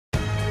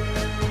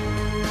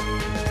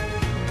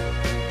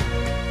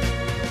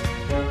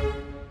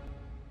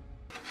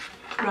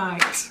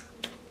Right,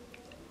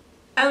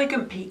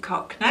 elegant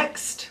peacock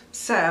next.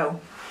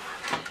 So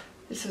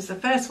this was the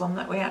first one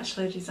that we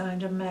actually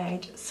designed and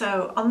made.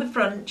 So on the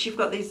front you've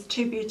got these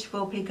two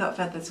beautiful peacock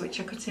feathers which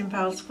are cut in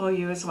files for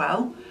you as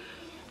well.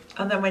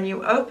 And then when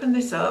you open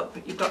this up,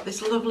 you've got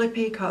this lovely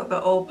peacock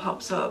that all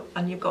pops up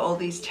and you've got all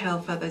these tail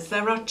feathers.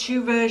 There are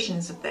two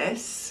versions of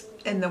this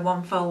in the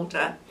one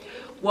folder.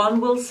 One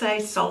will say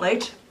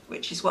solid,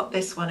 which is what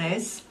this one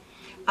is,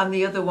 and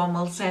the other one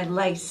will say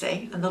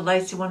lacy, and the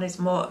lacy one is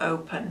more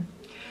open.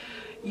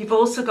 You've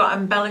also got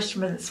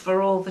embellishments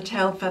for all the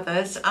tail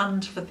feathers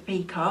and for the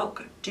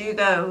peacock. Do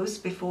those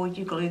before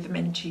you glue them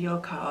into your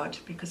card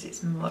because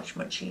it's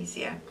much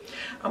easier.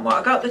 And what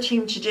I got the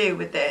team to do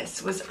with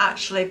this was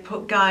actually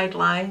put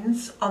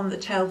guidelines on the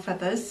tail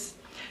feathers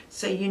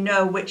so you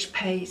know which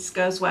piece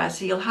goes where.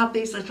 So you'll have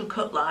these little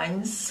cut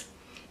lines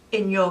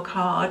in your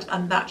card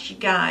and that's your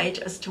guide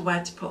as to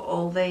where to put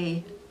all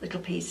the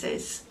little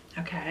pieces.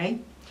 Okay,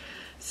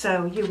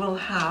 so you will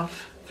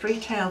have 3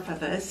 tail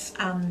feathers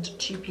and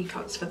 2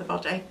 peacocks for the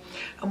body,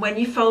 and when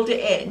you fold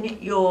it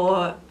in,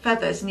 your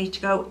feathers need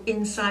to go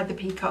inside the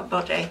peacock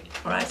body.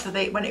 All right, so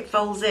when it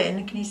folds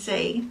in, can you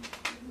see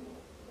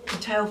the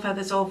tail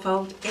feathers all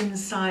fold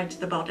inside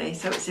the body?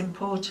 So it's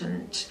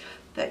important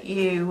that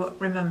you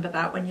remember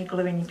that when you're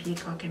gluing your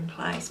peacock in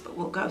place, but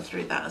we'll go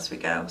through that as we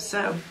go.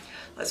 So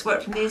let's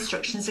work from the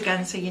instructions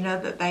again so you know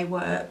that they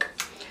work.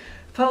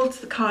 Fold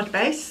the card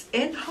base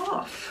in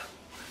half.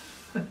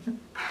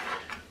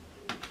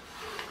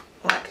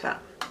 Like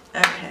that.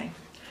 Okay.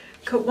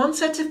 Cut 1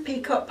 set of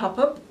peacock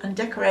pop-up and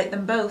decorate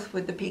them both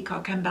with the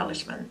peacock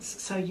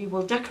embellishments. So you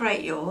will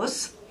decorate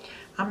yours.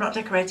 I'm not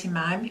decorating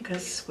mine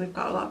because we've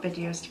got a lot of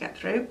videos to get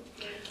through.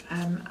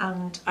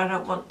 And I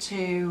don't want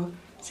to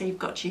say you've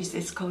got to use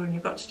this colour and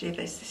you've got to do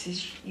this. This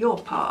is your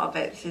part of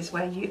it. This is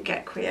where you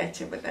get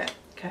creative with it.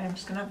 Okay, I'm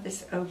just going to have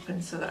this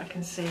open so that I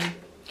can see.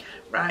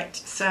 Right,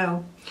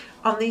 so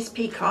on these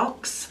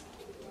peacocks,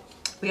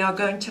 we are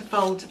going to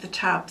fold the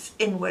tabs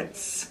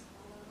inwards.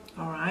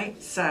 All right,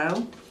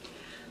 so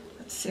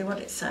let's see what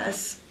it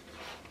says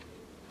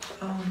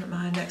on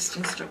my next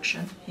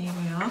instruction. Here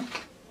we are.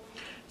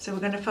 So we're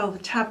going to fold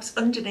the tabs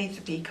underneath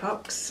the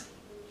peacocks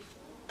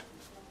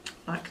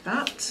like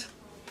that,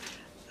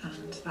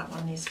 and that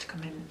one needs to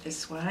come in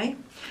this way.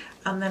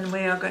 And then we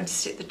are going to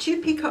stick the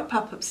 2 peacock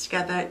pop-ups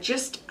together,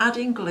 just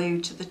adding glue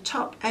to the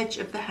top edge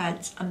of the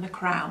heads and the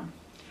crown.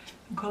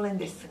 I'm calling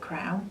this the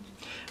crown.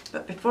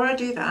 But before I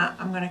do that,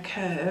 I'm going to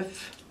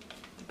curve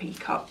the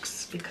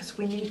peacocks because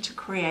we need to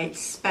create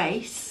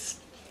space,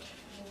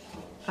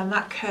 and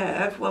that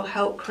curve will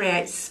help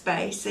create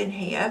space in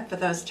here for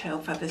those tail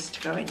feathers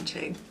to go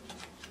into.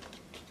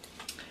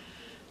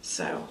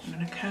 So I'm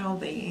going to curl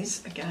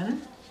these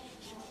again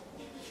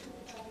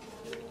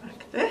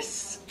like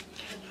this,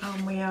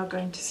 and we are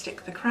going to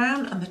stick the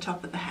crown and the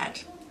top of the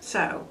head.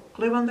 So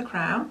glue on the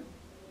crown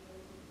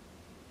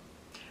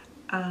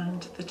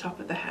and the top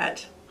of the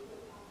head.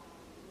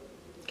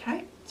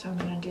 Okay, so I'm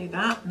going to do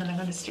that, and then I'm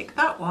going to stick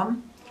that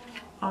one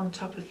on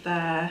top of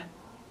there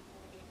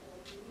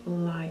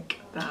like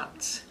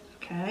that.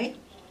 Okay,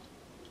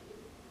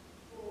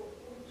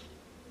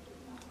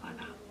 like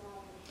that.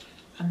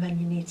 And then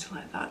you need to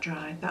let that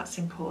dry. That's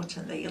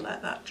important that you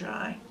let that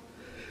dry.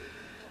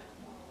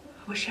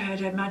 I wish I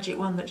had a magic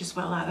wand that just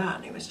went like that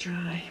and it was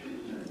dry.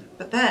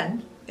 But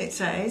then it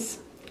says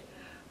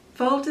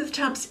fold the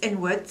tabs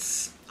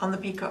inwards on the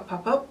peacock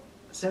pop-up,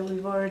 so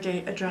we've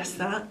already addressed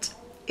that.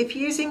 If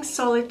using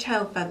solid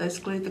tail feathers,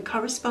 glue the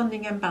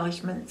corresponding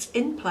embellishments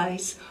in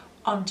place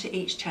onto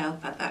each tail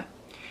feather.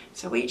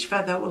 So each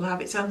feather will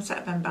have its own set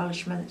of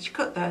embellishments. You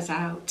cut those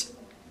out,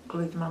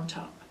 glue them on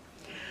top.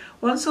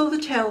 Once all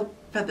the tail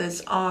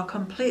feathers are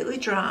completely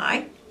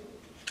dry,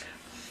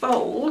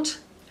 fold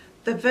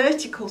the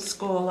vertical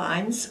score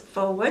lines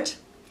forward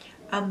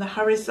and the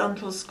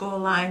horizontal score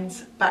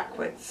lines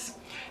backwards.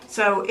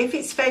 So if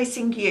it's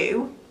facing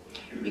you,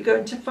 you're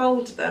going to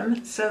fold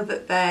them so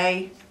that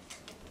they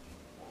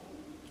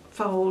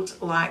fold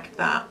like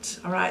that.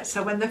 All right,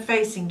 so when they're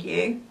facing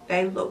you,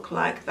 they look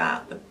like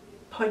that. The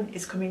point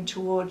is coming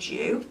towards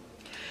you.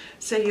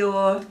 So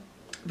your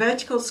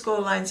vertical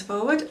score lines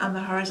forward and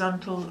the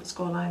horizontal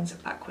score lines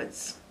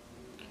backwards,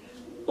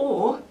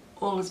 or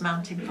all as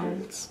mounting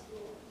folds.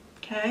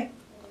 Okay.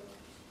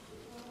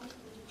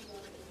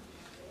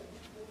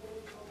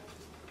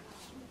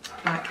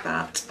 Like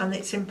that. And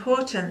it's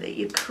important that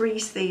you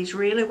crease these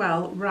really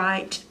well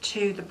right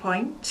to the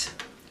point.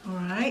 All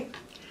right,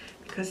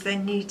 because they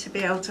need to be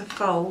able to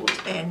fold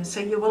in. So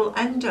you will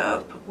end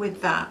up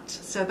with that.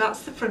 So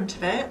that's the front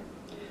of it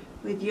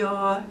with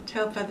your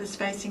tail feathers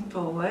facing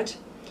forward,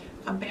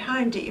 and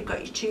behind it you've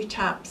got your 2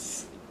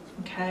 tabs,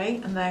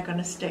 okay, and they're going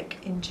to stick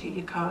into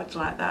your card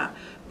like that,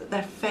 but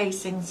they're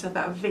facing, so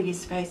that V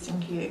is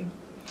facing you.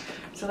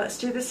 So let's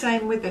do the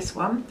same with this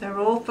one. They're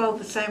all fold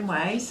the same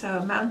way, so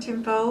a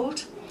mountain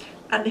fold,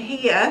 and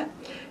here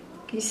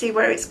can you see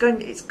where it's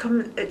going, it's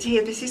come at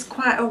here. This is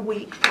quite a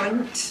weak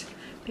point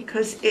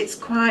because it's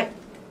quite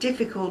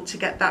difficult to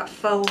get that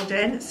fold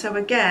in. So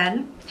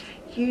again,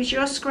 use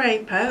your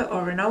scraper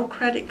or an old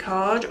credit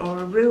card or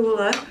a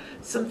ruler,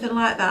 something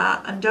like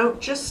that, and don't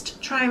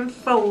just try and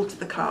fold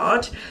the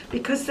card,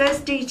 because there's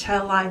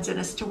detail lines in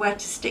as to where to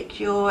stick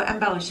your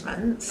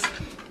embellishments.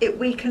 It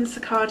weakens the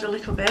card a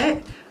little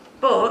bit,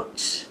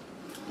 but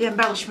the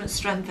embellishments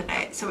strengthen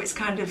it, so it's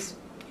kind of,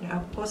 you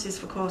know, horses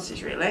for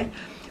courses really,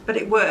 but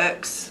it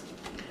works,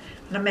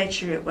 and I made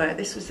sure it worked.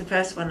 This was the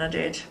first one I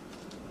did.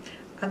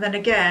 And then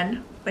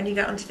again, when you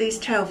get onto these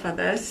tail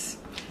feathers,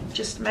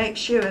 just make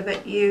sure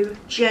that you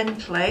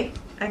gently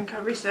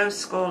encourage those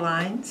score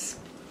lines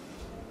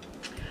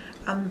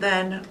and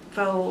then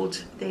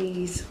fold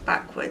these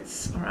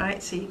backwards. All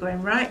right, so you're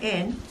going right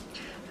in,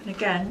 and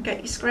again, get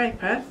your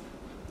scraper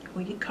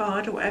or your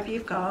card or whatever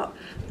you've got,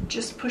 and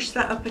just push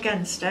that up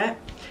against it,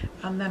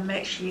 and then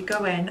make sure you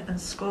go in and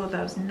score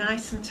those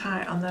nice and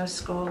tight on those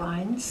score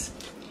lines,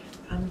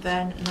 and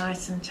then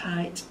nice and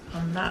tight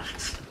on that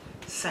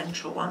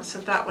central one. So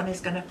that one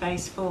is going to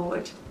face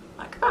forward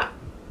like that.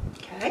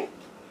 Okay,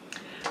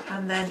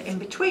 and then in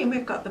between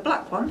we've got the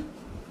black one,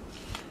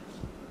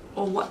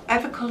 or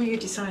whatever colour you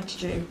decide to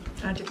do.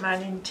 I did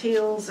mine in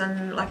teals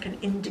and like an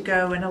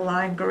indigo and a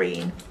lime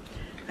green.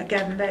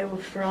 Again, they were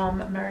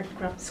from American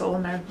Crafts, all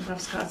American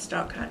Crafts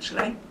cardstock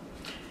actually.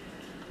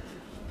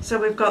 So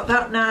we've got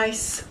that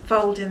nice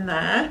fold in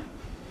there,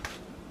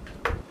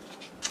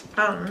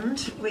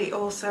 and we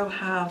also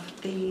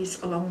have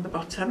these along the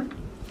bottom.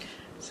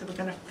 So we're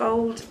going to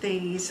fold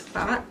these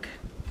back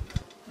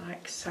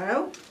like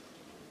so.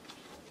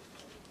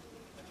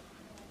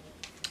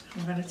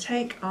 I'm going to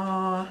take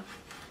our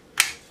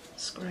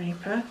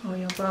scraper or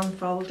your bone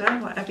folder,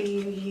 whatever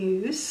you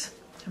use,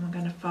 and we're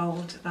going to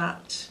fold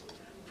that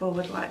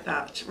forward like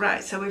that.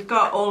 Right, so we've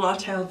got all our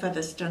tail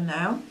feathers done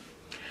now.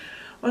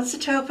 Once the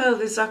tail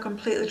feathers are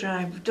completely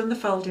dry, we've done the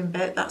folding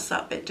bit, that's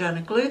that bit done.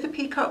 I glue the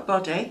peacock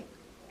body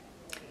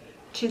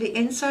to the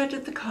inside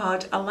of the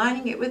card,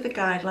 aligning it with the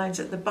guidelines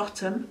at the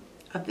bottom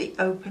of the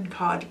open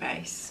card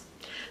base.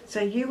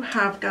 So you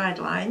have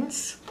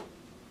guidelines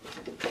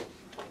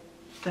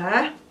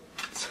there.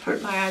 Sorry,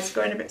 my eyes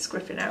are going a bit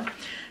squiffy now.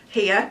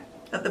 Here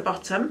at the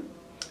bottom,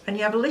 and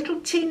you have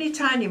little teeny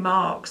tiny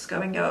marks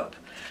going up.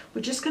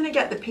 We're just going to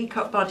get the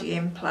peacock body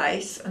in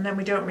place, and then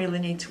we don't really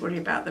need to worry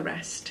about the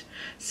rest.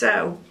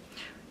 So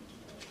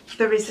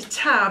there is a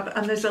tab,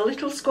 and there's a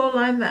little score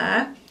line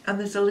there, and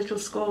there's a little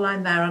score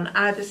line there on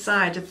either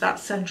side of that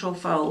central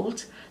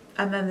fold,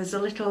 and then there's a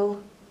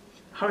little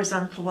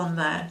horizontal one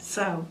there.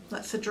 So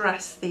let's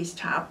address these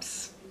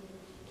tabs.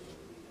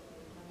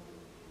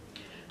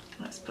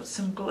 Let's put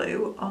some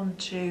glue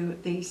onto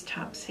these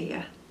tabs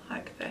here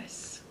like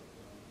this.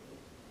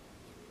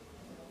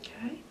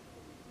 Okay,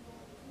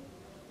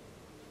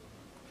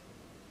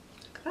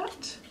 like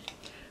that,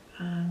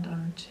 and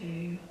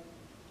onto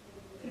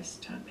this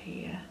tab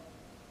here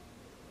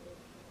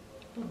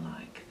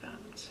like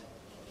that.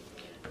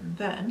 And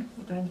then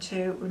we're going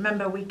to,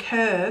 remember we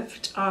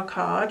curved our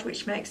card,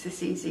 which makes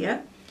this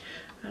easier,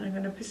 and I'm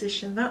going to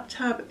position that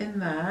tab in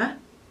there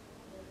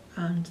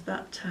and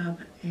that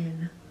tab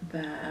in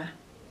there.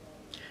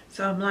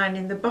 So I'm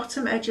lining the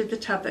bottom edge of the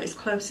tab that is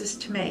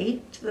closest to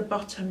me to the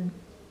bottom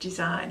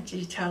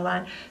detail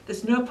line.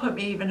 There's no point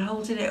me even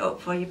holding it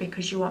up for you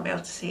because you won't be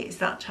able to see it, it's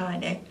that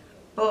tiny,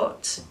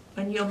 but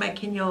when you're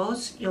making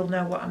yours you'll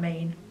know what I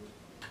mean.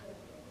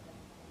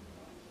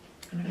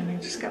 And I'm going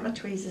to just get my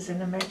tweezers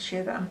in and make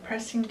sure that I'm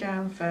pressing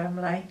down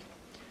firmly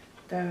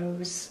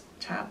those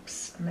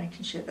tabs and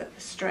making sure that they're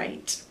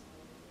straight.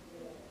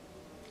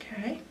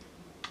 Okay,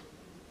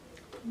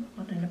 put that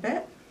one in a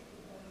bit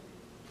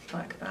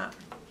like that,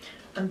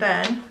 and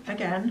then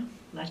again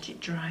let it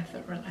dry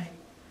thoroughly.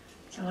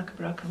 I sound like a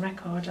broken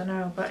record, I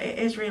know, but it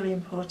is really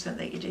important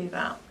that you do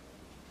that.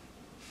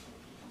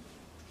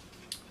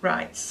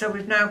 Right, so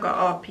we've now got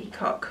our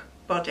peacock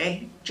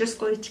body just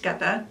glued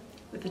together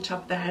with the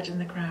top of the head and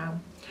the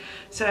crown.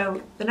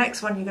 So the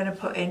next one you're going to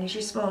put in is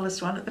your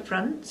smallest one at the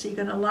front, so you're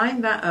going to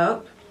line that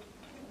up,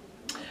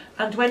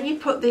 and when you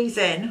put these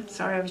in,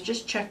 sorry I was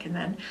just checking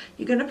then,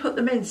 you're going to put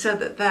them in so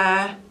that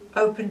they're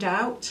opened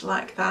out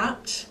like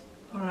that,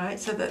 alright,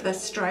 so that they're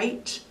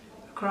straight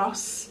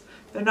across.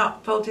 They're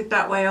not folded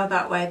that way or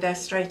that way, they're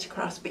straight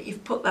across, but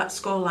you've put that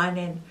score line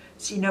in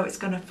so you know it's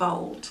going to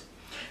fold.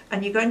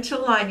 And you're going to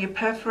line your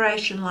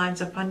perforation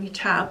lines up on your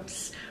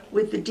tabs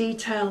with the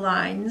detail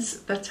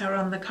lines that are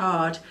on the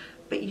card,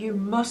 but you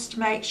must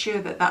make sure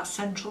that that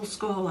central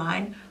score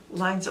line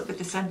lines up with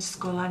the centre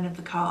score line of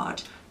the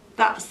card.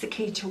 That's the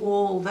key to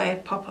all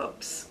the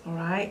pop-ups, all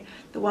right?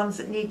 The ones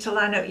that need to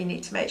line up, you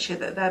need to make sure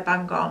that they're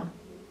bang on,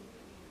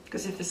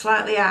 because if they're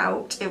slightly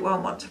out, it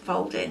won't want to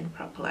fold in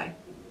properly.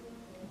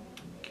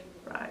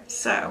 Right,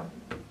 so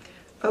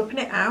open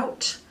it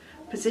out,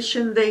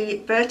 position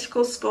the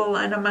vertical score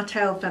line on my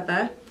tail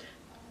feather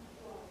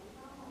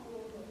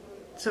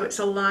so it's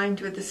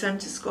aligned with the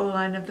centre score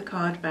line of the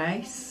card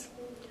base.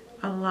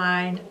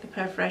 Align the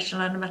perforation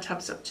line of my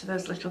tabs up to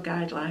those little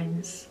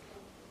guidelines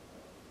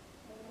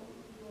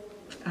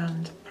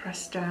and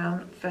press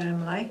down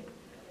firmly.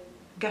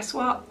 Guess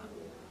what?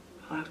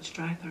 Allow it to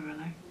dry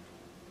thoroughly.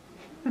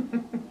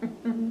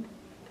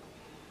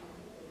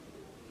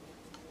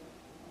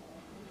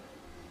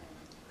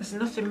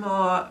 there's nothing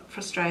more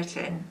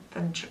frustrating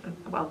than,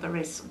 well, there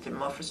is something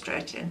more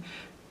frustrating.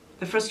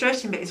 The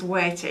frustrating bit is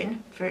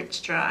waiting for it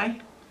to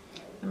dry.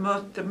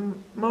 The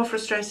more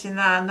frustrating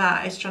than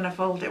that is trying to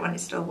fold it when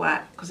it's still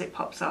wet, because it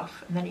pops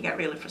off and then you get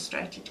really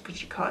frustrated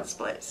because your card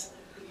splits.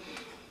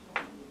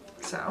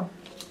 So,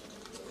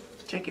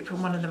 take it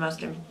from one of the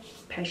most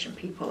impatient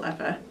people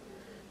ever.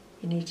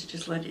 You need to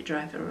just let it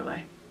dry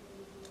thoroughly.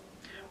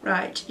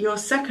 Right, your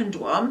second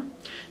one.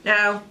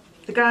 Now,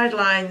 the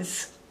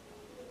guidelines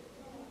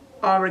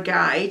are a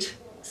guide,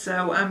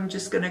 so I'm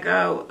just going to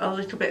go a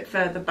little bit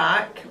further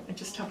back. Let me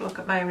just have a look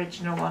at my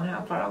original one,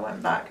 how far I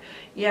went back.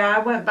 Yeah, I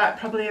went back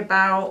probably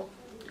about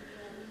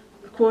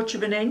 1/4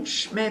 of an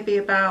inch, maybe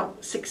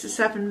about 6 or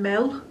 7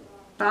 mil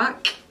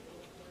back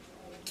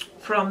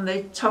from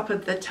the top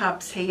of the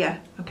tabs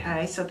here.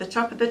 Okay, so the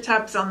top of the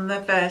tabs on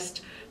the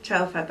first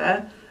tail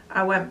feather,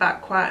 I went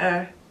back quite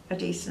a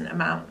decent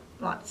amount,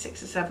 like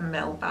 6 or 7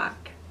 mil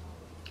back,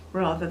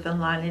 rather than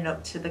lining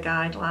up to the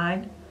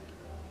guideline,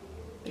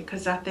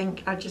 because I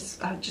think I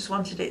just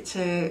wanted it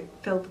to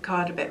fill the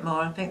card a bit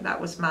more. I think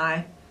that was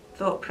my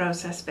thought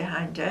process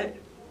behind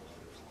it,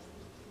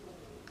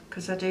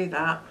 because I do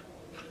that,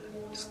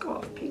 just go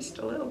off piece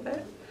a little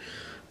bit,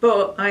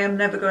 but I am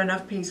never going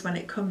off piece when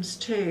it comes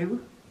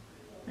to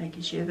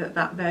making sure that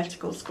that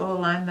vertical score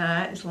line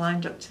there is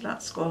lined up to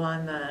that score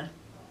line there,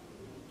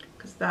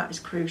 because that is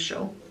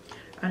crucial.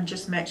 And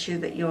just make sure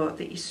that you're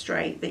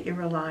straight, that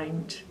you're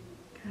aligned.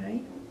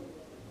 Okay,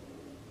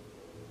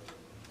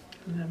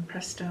 and then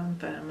press down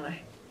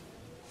firmly.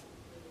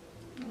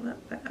 A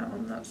little bit out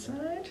on that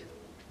side.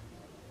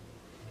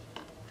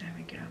 There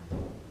we go.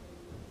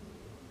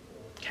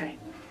 Okay.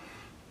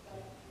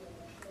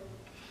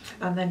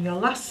 And then your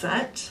last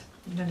set,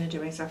 I'm going to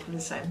do exactly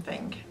the same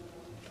thing.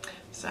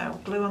 So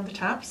glue on the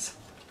tabs.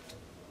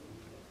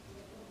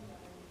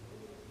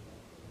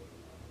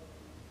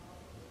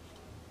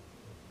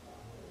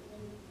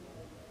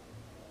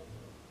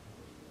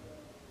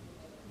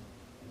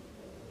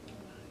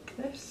 Like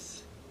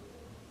this.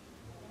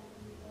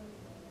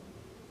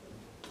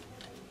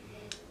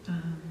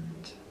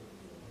 And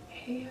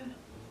here.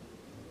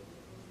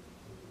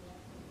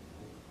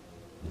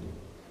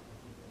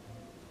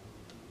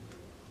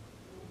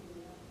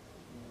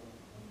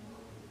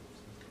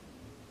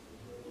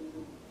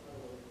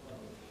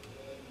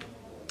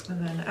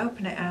 And then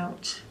open it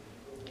out,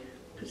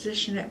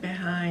 position it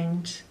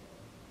behind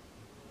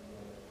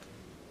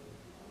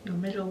your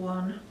middle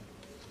one,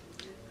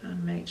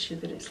 and make sure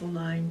that it's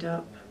lined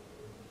up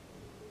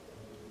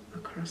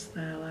across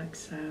there like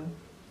so.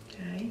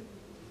 Okay,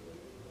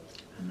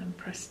 and then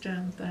press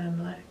down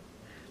firmly.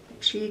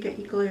 Make sure you get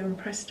your glue and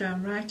press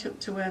down right up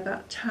to where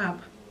that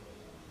tab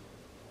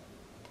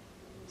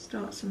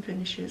starts and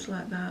finishes,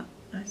 like that,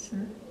 nice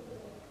and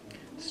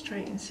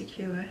straight and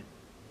secure.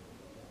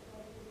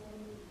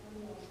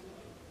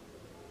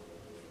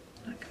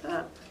 Like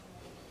that.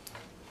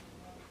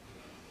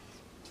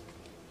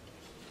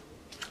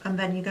 And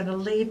then you're going to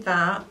leave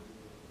that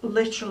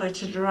literally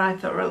to dry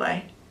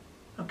thoroughly,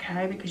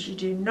 okay, because you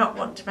do not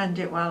want to bend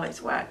it while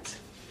it's wet.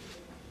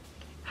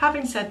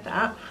 Having said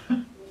that,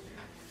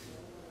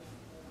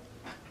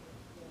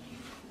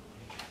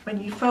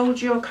 when you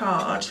fold your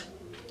card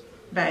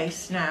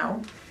base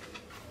now,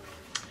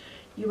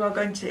 you are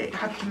going to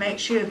have to make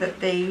sure that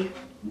you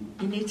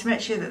need to make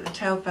sure that the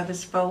tail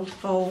feathers fold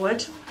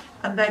forward.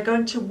 And they're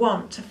going to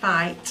want to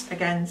fight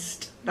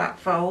against that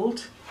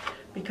fold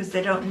because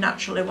they don't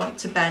naturally want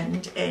to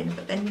bend in,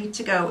 but they need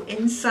to go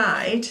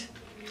inside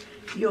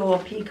your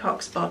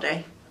peacock's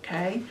body,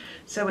 okay?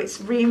 So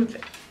it's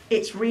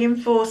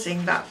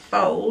reinforcing that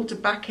fold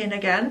back in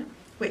again,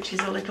 which is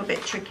a little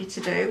bit tricky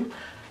to do.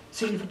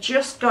 So you've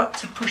just got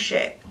to push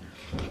it.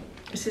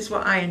 This is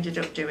what I ended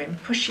up doing,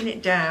 pushing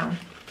it down.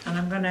 And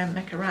I'm going to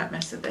make a right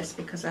mess of this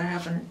because I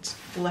haven't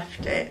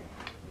left it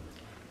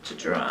to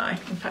dry.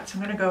 In fact,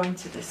 I'm going to go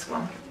into this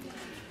one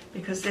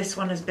because this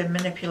one has been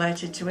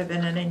manipulated to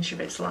within an inch of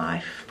its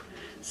life.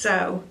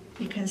 So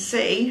you can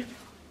see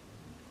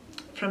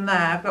from there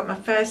I've got my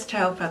first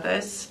tail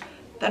feathers,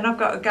 then I've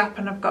got a gap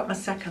and I've got my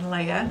second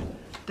layer,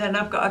 then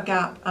I've got a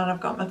gap and I've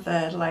got my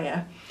third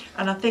layer.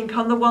 And I think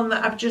on the one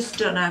that I've just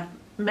done, I've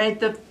made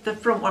the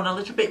front one a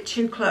little bit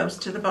too close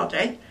to the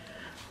body,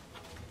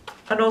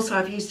 and also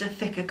I've used a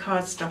thicker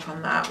cardstock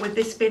on that. With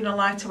this being a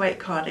lighter weight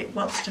card, it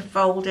wants to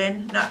fold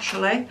in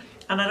naturally,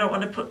 and I don't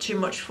want to put too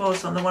much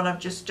force on the one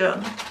I've just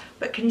done.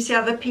 But can you see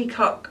how the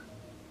peacock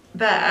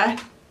there,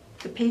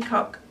 the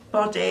peacock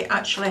body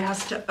actually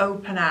has to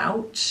open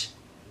out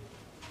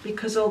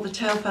because all the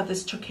tail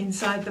feathers tuck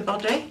inside the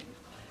body?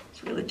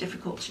 It's really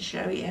difficult to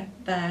show you.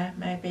 There,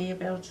 maybe you'll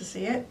be able to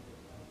see it.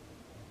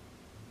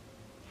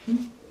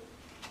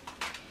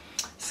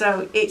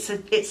 So it's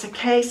a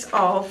case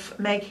of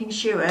making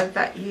sure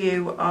that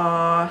you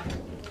are,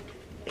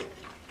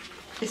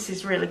 this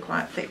is really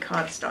quite thick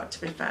cardstock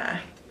to be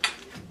fair.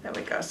 There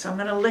we go. So I'm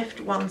going to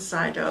lift one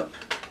side up.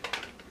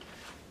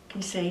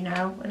 Can you see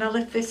now? When I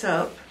lift this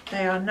up,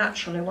 they are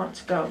naturally want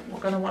to go,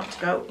 we're going to want to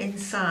go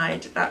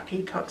inside that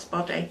peacock's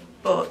body,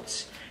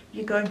 but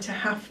you're going to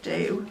have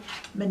to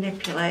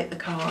manipulate the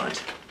card.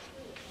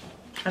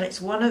 And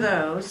it's one of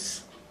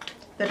those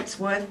that it's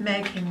worth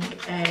making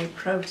a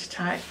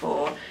prototype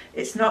for.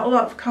 It's not a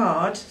lot of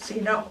card, so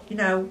you're not, you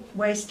know,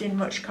 wasting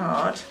much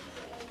card.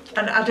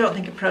 And I don't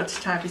think a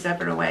prototype is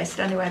ever a waste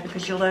anyway,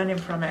 because you're learning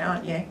from it,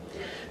 aren't you?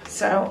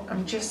 So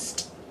I'm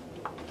just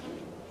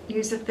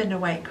use a thinner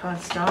weight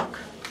cardstock.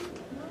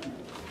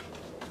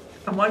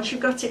 And once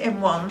you've got it in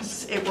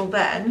once, it will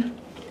then,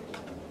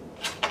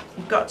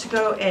 you've got to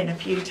go in a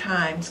few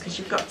times because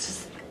you've got to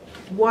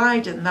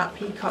widen that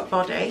peacock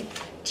body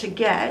to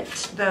get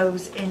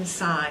those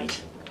inside.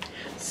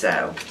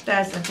 So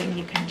there's the thing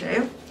you can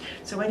do.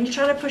 So when you're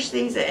trying to push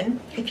these in,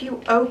 if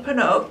you open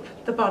up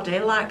the body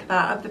like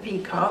that of the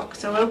peacock,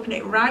 so open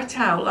it right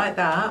out like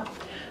that,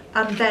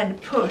 and then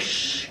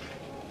push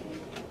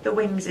the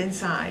wings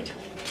inside,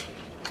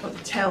 or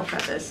the tail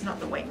feathers, not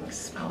the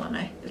wings,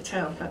 Melanie, the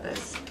tail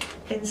feathers,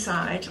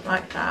 inside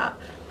like that,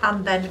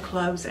 and then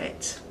close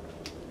it.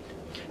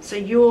 So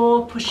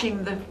you're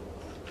pushing the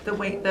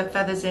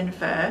feathers in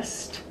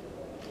first.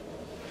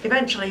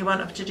 Eventually you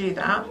won't have to do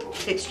that.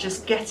 It's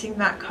just getting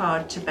that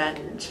card to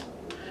bend.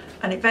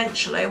 And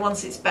eventually,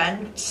 once it's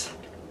bent,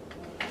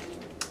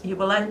 you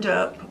will end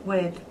up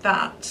with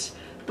that,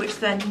 which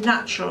then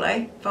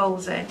naturally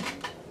folds in.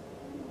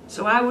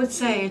 So I would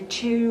say a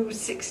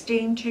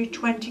 216,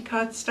 220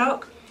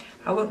 cardstock.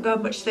 I won't go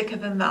much thicker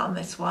than that on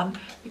this one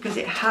because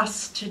it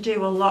has to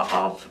do a lot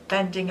of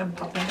bending and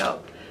popping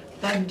up,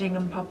 bending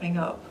and popping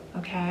up,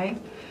 okay?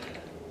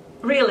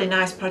 Really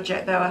nice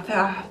project though, I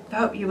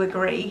hope you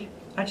agree.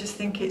 I just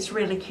think it's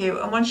really cute,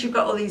 and once you've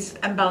got all these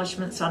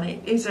embellishments on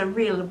it, it's a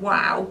real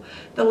wow.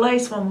 The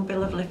lace one will be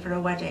lovely for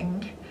a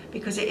wedding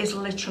because it is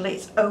literally,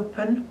 it's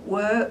open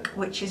work,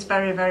 which is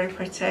very, very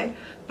pretty,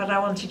 but I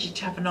wanted you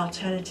to have an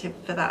alternative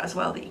for that as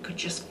well that you could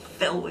just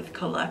fill with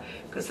colour,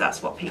 because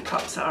that's what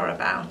peacocks are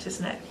about,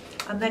 isn't it?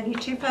 And then your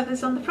two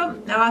feathers on the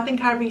front. Now I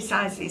think I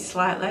resized these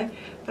slightly,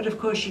 but of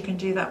course you can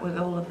do that with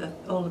all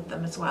of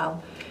them as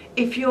well.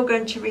 If you're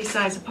going to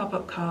resize a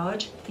pop-up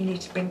card, you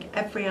need to bring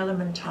every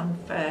element on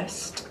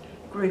first,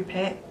 group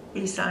it,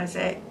 resize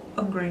it,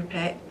 ungroup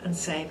it and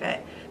save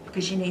it,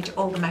 because you need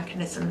all the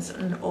mechanisms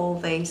and all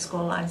the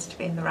score lines to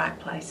be in the right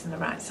place and the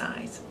right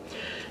size.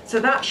 So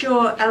that's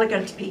your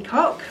elegant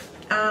peacock,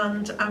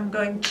 and I'm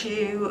going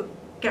to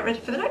get ready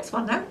for the next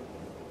one now.